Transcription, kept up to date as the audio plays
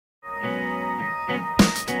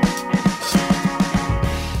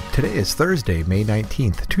Today is Thursday, May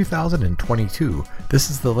 19th, 2022.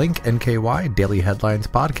 This is the Link NKY Daily Headlines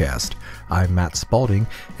Podcast. I'm Matt Spalding,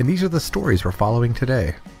 and these are the stories we're following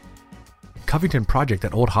today. Covington project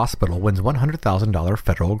at Old Hospital wins $100,000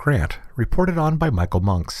 federal grant, reported on by Michael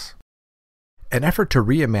Monks. An effort to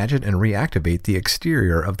reimagine and reactivate the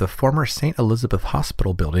exterior of the former St. Elizabeth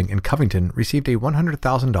Hospital building in Covington received a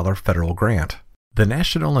 $100,000 federal grant. The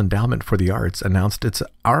National Endowment for the Arts announced its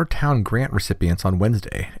Our Town grant recipients on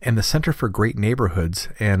Wednesday, and the Center for Great Neighborhoods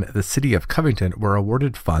and the City of Covington were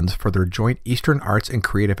awarded funds for their joint Eastern Arts and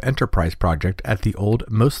Creative Enterprise project at the old,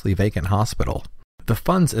 mostly vacant hospital. The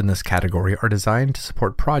funds in this category are designed to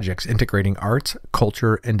support projects integrating arts,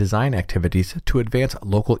 culture, and design activities to advance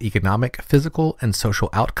local economic, physical, and social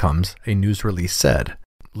outcomes, a news release said.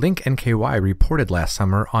 Link NKY reported last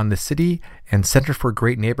summer on the City and Center for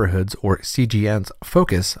Great Neighborhoods, or CGN's,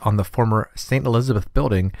 focus on the former St. Elizabeth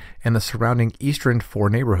building and the surrounding eastern four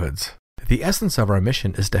neighborhoods. The essence of our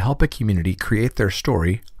mission is to help a community create their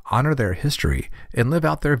story, honor their history, and live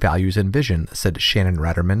out their values and vision, said Shannon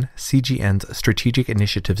Ratterman, CGN's Strategic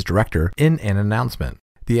Initiatives Director, in an announcement.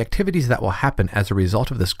 The activities that will happen as a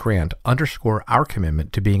result of this grant underscore our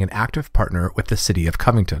commitment to being an active partner with the City of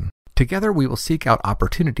Covington. Together, we will seek out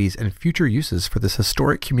opportunities and future uses for this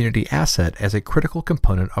historic community asset as a critical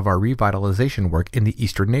component of our revitalization work in the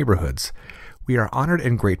eastern neighborhoods. We are honored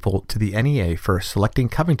and grateful to the NEA for selecting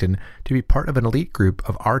Covington to be part of an elite group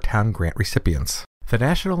of Our Town grant recipients. The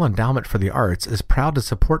National Endowment for the Arts is proud to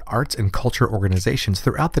support arts and culture organizations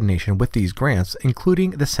throughout the nation with these grants,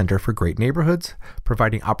 including the Center for Great Neighborhoods,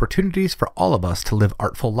 providing opportunities for all of us to live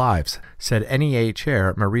artful lives, said NEA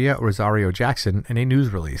Chair Maria Rosario Jackson in a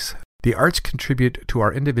news release. The arts contribute to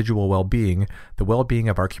our individual well-being, the well-being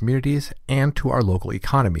of our communities, and to our local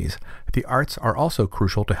economies. The arts are also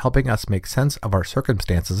crucial to helping us make sense of our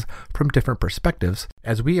circumstances from different perspectives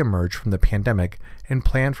as we emerge from the pandemic and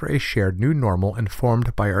plan for a shared new normal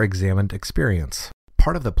informed by our examined experience.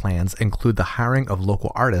 Part of the plans include the hiring of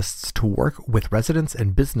local artists to work with residents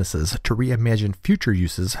and businesses to reimagine future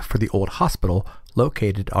uses for the old hospital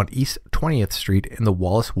located on East 20th Street in the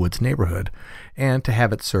Wallace Woods neighborhood, and to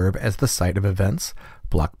have it serve as the site of events,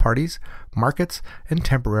 block parties, markets, and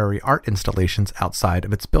temporary art installations outside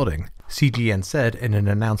of its building, CGN said in an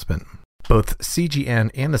announcement. Both CGN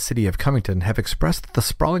and the City of Covington have expressed that the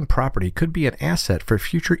sprawling property could be an asset for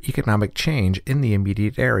future economic change in the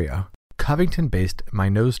immediate area. Covington-based My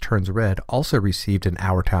Nose Turns Red also received an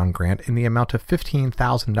Our Town grant in the amount of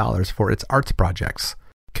 $15,000 for its arts projects.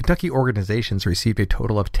 Kentucky organizations received a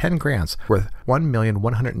total of 10 grants worth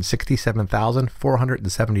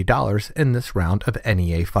 $1,167,470 in this round of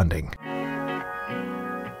NEA funding.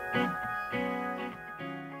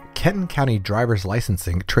 Kenton County driver's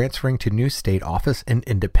licensing transferring to new state office in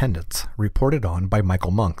Independence, reported on by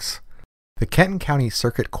Michael Monks. The Kenton County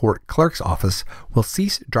Circuit Court Clerk's Office will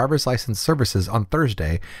cease driver's license services on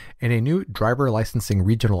Thursday, and a new driver licensing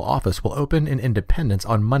regional office will open in Independence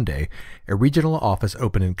on Monday. A regional office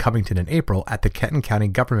opened in Covington in April at the Kenton County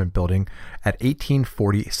Government Building at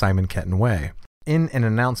 1840 Simon Kenton Way. In an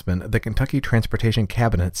announcement, the Kentucky Transportation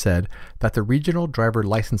Cabinet said that the regional driver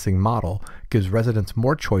licensing model gives residents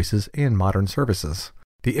more choices and modern services.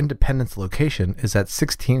 The Independence location is at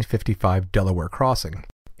 1655 Delaware Crossing.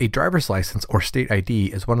 A driver's license or state ID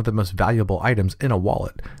is one of the most valuable items in a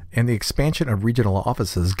wallet, and the expansion of regional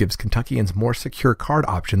offices gives Kentuckians more secure card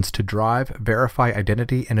options to drive, verify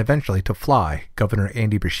identity, and eventually to fly, Governor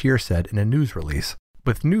Andy Beshear said in a news release.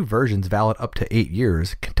 With new versions valid up to 8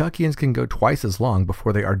 years, Kentuckians can go twice as long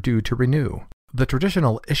before they are due to renew. The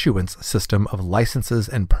traditional issuance system of licenses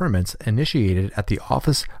and permits initiated at the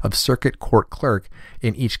Office of Circuit Court Clerk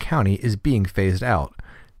in each county is being phased out.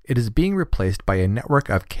 It is being replaced by a network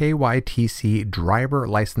of KYTC driver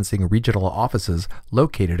licensing regional offices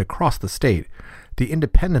located across the state. The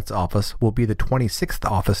Independence office will be the 26th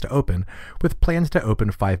office to open, with plans to open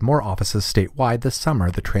 5 more offices statewide this summer,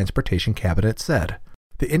 the Transportation Cabinet said.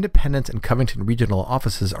 The Independence and Covington regional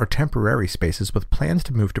offices are temporary spaces with plans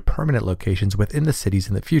to move to permanent locations within the cities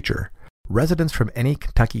in the future. Residents from any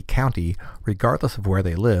Kentucky county, regardless of where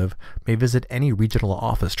they live, may visit any regional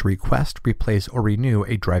office to request, replace, or renew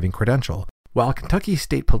a driving credential. While Kentucky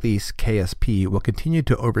State Police, KSP, will continue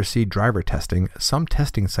to oversee driver testing, some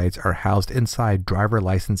testing sites are housed inside driver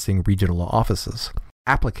licensing regional offices.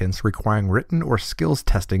 Applicants requiring written or skills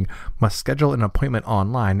testing must schedule an appointment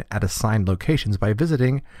online at assigned locations by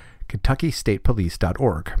visiting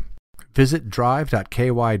KentuckyStatePolice.org. Visit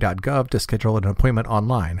drive.ky.gov to schedule an appointment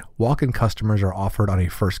online. Walk-in customers are offered on a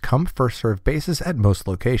first-come, first-served basis at most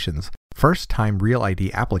locations. First-time Real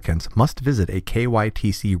ID applicants must visit a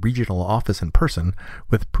KYTC regional office in person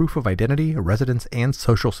with proof of identity, residence, and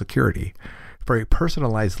social security. For a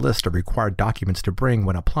personalized list of required documents to bring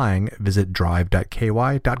when applying, visit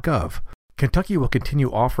drive.ky.gov. Kentucky will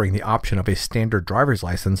continue offering the option of a standard driver's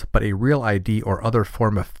license, but a Real ID or other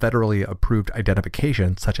form of federally approved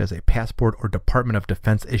identification, such as a passport or Department of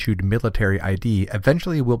Defense issued military ID,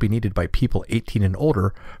 eventually will be needed by people 18 and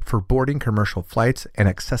older for boarding commercial flights and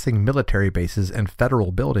accessing military bases and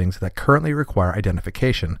federal buildings that currently require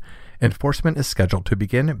identification. Enforcement is scheduled to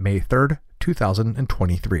begin May 3,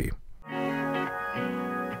 2023.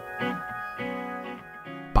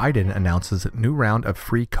 Biden announces new round of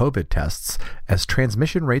free COVID tests as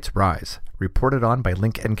transmission rates rise, reported on by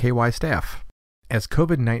Link NKY staff. As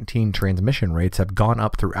COVID-19 transmission rates have gone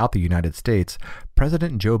up throughout the United States,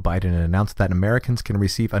 President Joe Biden announced that Americans can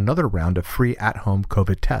receive another round of free at-home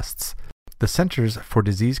COVID tests. The Centers for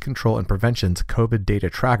Disease Control and Prevention's COVID data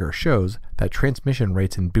tracker shows that transmission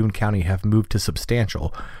rates in Boone County have moved to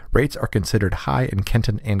substantial. Rates are considered high in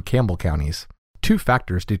Kenton and Campbell counties. Two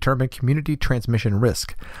factors determine community transmission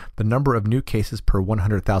risk: the number of new cases per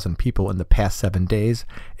 100,000 people in the past 7 days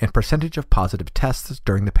and percentage of positive tests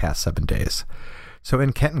during the past 7 days. So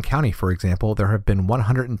in Kenton County, for example, there have been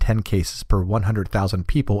 110 cases per 100,000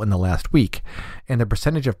 people in the last week, and the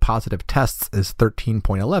percentage of positive tests is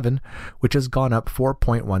 13.11, which has gone up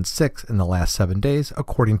 4.16 in the last 7 days,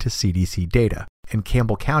 according to CDC data. In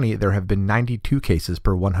Campbell County, there have been 92 cases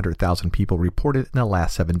per 100,000 people reported in the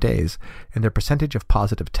last 7 days, and the percentage of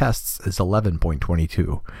positive tests is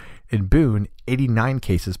 11.22. In Boone, 89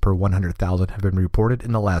 cases per 100,000 have been reported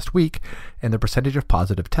in the last week, and the percentage of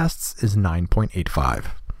positive tests is 9.85.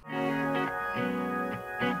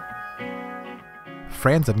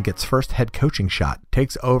 Franzen gets first head coaching shot,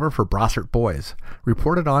 takes over for Brossart boys,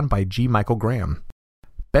 reported on by G. Michael Graham.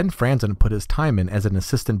 Ben Franzen put his time in as an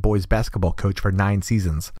assistant boys basketball coach for 9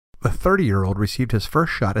 seasons. The 30-year-old received his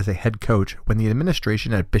first shot as a head coach when the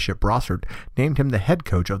administration at Bishop Brossart named him the head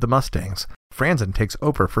coach of the Mustangs. Franzen takes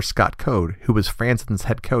over for Scott Code, who was Franzen's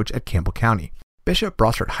head coach at Campbell County. Bishop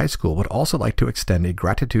Brossart High School would also like to extend a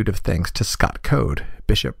gratitude of thanks to Scott Code,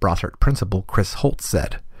 Bishop Brossart principal Chris Holt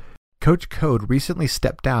said. Coach Code recently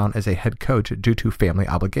stepped down as a head coach due to family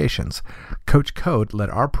obligations. Coach Code led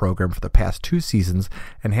our program for the past 2 seasons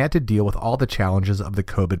and had to deal with all the challenges of the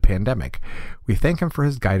COVID pandemic. We thank him for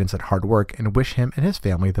his guidance and hard work and wish him and his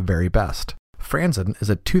family the very best. Franzen is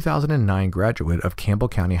a 2009 graduate of Campbell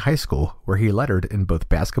County High School, where he lettered in both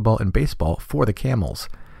basketball and baseball for the Camels.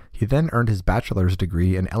 He then earned his bachelor's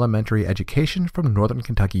degree in elementary education from Northern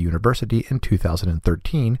Kentucky University in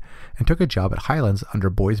 2013 and took a job at Highlands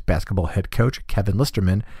under boys basketball head coach Kevin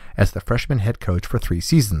Listerman as the freshman head coach for 3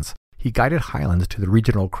 seasons. He guided Highlands to the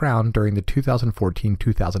regional crown during the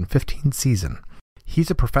 2014-2015 season.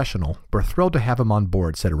 He's a professional. We're thrilled to have him on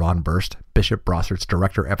board, said Ron Burst, Bishop Brossart's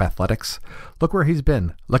director of athletics. Look where he's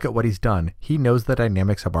been. Look at what he's done. He knows the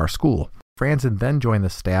dynamics of our school. Franzen then joined the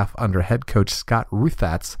staff under head coach Scott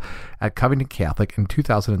Ruthatz at Covington Catholic in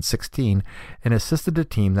 2016 and assisted a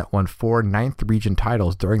team that won 4 9th region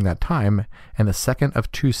titles during that time and the second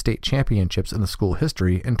of 2 state championships in the school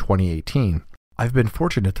history in 2018. I've been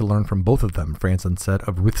fortunate to learn from both of them, Franzen said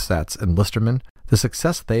of Ruthatz and Listerman. The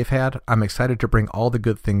success they've had, I'm excited to bring all the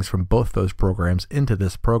good things from both those programs into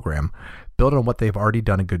this program, build on what they've already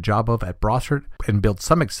done a good job of at Brossart, and build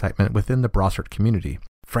some excitement within the Brossart community.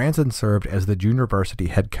 Franzen served as the junior varsity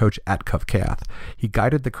head coach at Covcath. He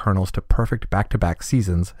guided the Colonels to perfect back-to-back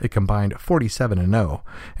seasons, a combined 47-0,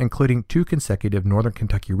 including 2 consecutive Northern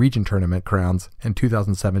Kentucky Region Tournament crowns in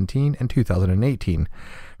 2017 and 2018.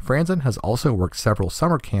 Franzen has also worked several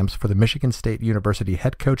summer camps for the Michigan State University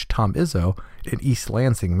head coach Tom Izzo in East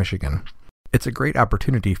Lansing, Michigan. It's a great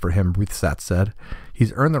opportunity for him, Ruthsat said.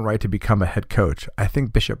 He's earned the right to become a head coach. I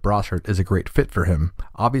think Bishop Brossart is a great fit for him.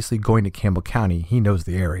 Obviously, going to Campbell County, he knows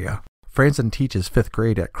the area. Franzen teaches 5th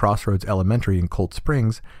grade at Crossroads Elementary in Cold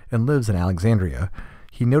Springs and lives in Alexandria.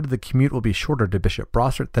 He noted the commute will be shorter to Bishop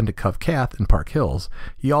Brossart than to Covcath in Park Hills.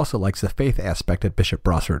 He also likes the faith aspect at Bishop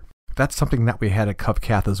Brossart. That's something that we had at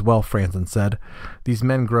Covcath as well, Franzen said. These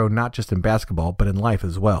men grow not just in basketball, but in life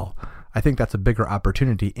as well. I think that's a bigger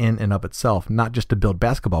opportunity in and of itself, not just to build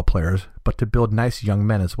basketball players, but to build nice young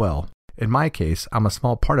men as well. In my case, I'm a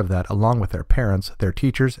small part of that along with their parents, their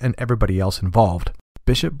teachers, and everybody else involved.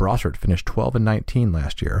 Bishop Brossart finished 12-19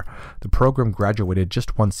 last year. The program graduated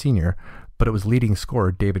just 1 senior, but it was leading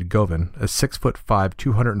scorer David Govan, a 6'5",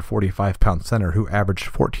 245-pound center who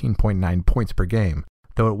averaged 14.9 points per game.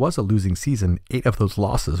 Though it was a losing season, 8 of those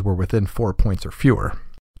losses were within 4 points or fewer.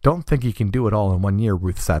 Don't think you can do it all in 1 year,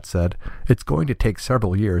 Ruthsat said. It's going to take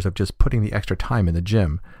several years of just putting the extra time in the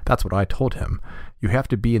gym. That's what I told him. You have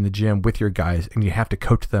to be in the gym with your guys and you have to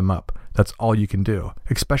coach them up. That's all you can do,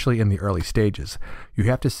 especially in the early stages. You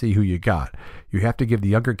have to see who you got. You have to give the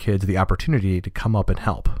younger kids the opportunity to come up and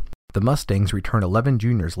help. The Mustangs return 11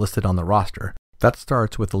 juniors listed on the roster. That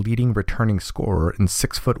starts with the leading returning scorer in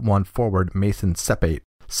 6'1" forward Mason Sepate.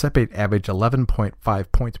 Sepate averaged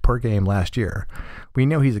 11.5 points per game last year. We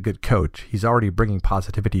know he's a good coach. He's already bringing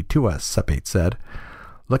positivity to us, Sepate said.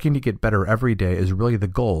 Looking to get better every day is really the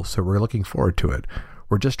goal, so we're looking forward to it.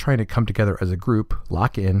 We're just trying to come together as a group,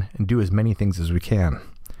 lock in, and do as many things as we can.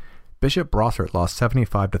 Bishop Brossart lost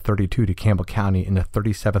 75-32 to Campbell County in the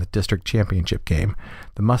 37th District Championship game.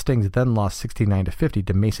 The Mustangs then lost 69-50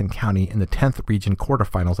 to Mason County in the 10th Region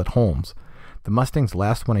quarterfinals at Holmes. The Mustangs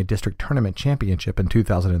last won a district tournament championship in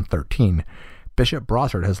 2013. Bishop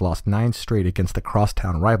Brossart has lost 9 straight against the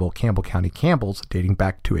crosstown rival Campbell County Campbells, dating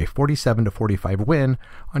back to a 47-45 win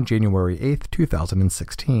on January 8,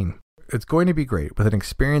 2016. It's going to be great with an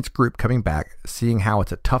experienced group coming back, seeing how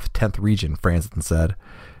it's a tough 10th region, Franzen said.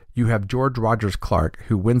 You have George Rogers Clark,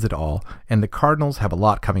 who wins it all, and the Cardinals have a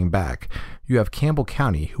lot coming back. You have Campbell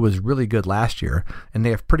County, who was really good last year, and they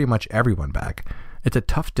have pretty much everyone back. It's a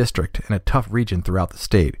tough district and a tough region throughout the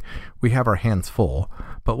state. We have our hands full,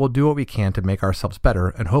 but we'll do what we can to make ourselves better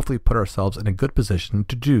and hopefully put ourselves in a good position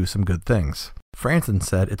to do some good things. Franzen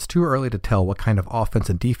said it's too early to tell what kind of offense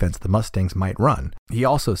and defense the Mustangs might run. He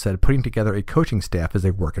also said putting together a coaching staff is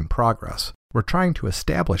a work in progress. We're trying to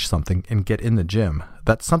establish something and get in the gym.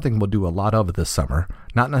 That's something we'll do a lot of this summer.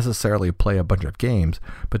 Not necessarily play a bunch of games,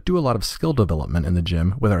 but do a lot of skill development in the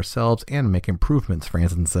gym with ourselves and make improvements,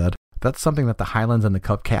 Franzen said. That's something that the Highlands and the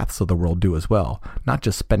Cubcats of the world do as well. Not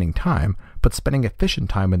just spending time, but spending efficient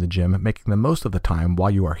time in the gym, making the most of the time while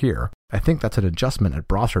you are here. I think that's an adjustment at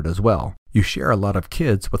Brossart as well. You share a lot of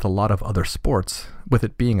kids with a lot of other sports, with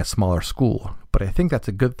it being a smaller school. But I think that's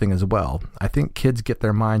a good thing as well. I think kids get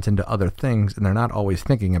their minds into other things and they're not always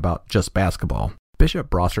thinking about just basketball. Bishop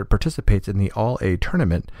Brossart participates in the All-A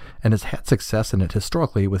tournament and has had success in it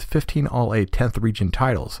historically with 15 All-A 10th region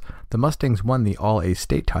titles. The Mustangs won the All-A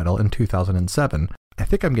state title in 2007. I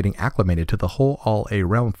think I'm getting acclimated to the whole All-A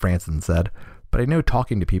realm, Franzen said, but I know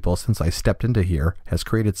talking to people since I stepped into here has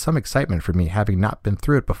created some excitement for me having not been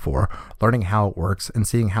through it before, learning how it works and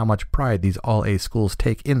seeing how much pride these All-A schools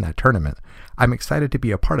take in that tournament. I'm excited to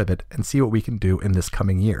be a part of it and see what we can do in this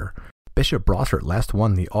coming year. Bishop Brossart last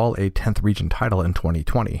won the All-A 10th Region title in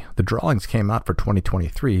 2020. The drawings came out for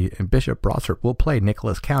 2023, and Bishop Brossart will play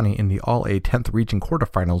Nicholas County in the All-A 10th Region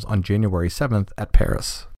quarterfinals on January 7th at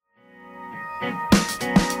Paris.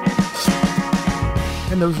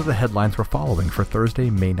 And those are the headlines we're following for Thursday,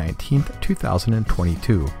 May 19th,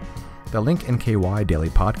 2022. The Link NKY Daily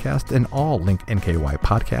Podcast and all Link NKY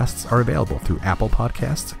podcasts are available through Apple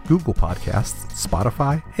Podcasts, Google Podcasts,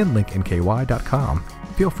 Spotify, and linknky.com.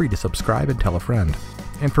 Feel free to subscribe and tell a friend.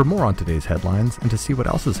 And for more on today's headlines and to see what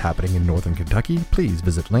else is happening in Northern Kentucky, please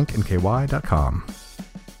visit linknky.com.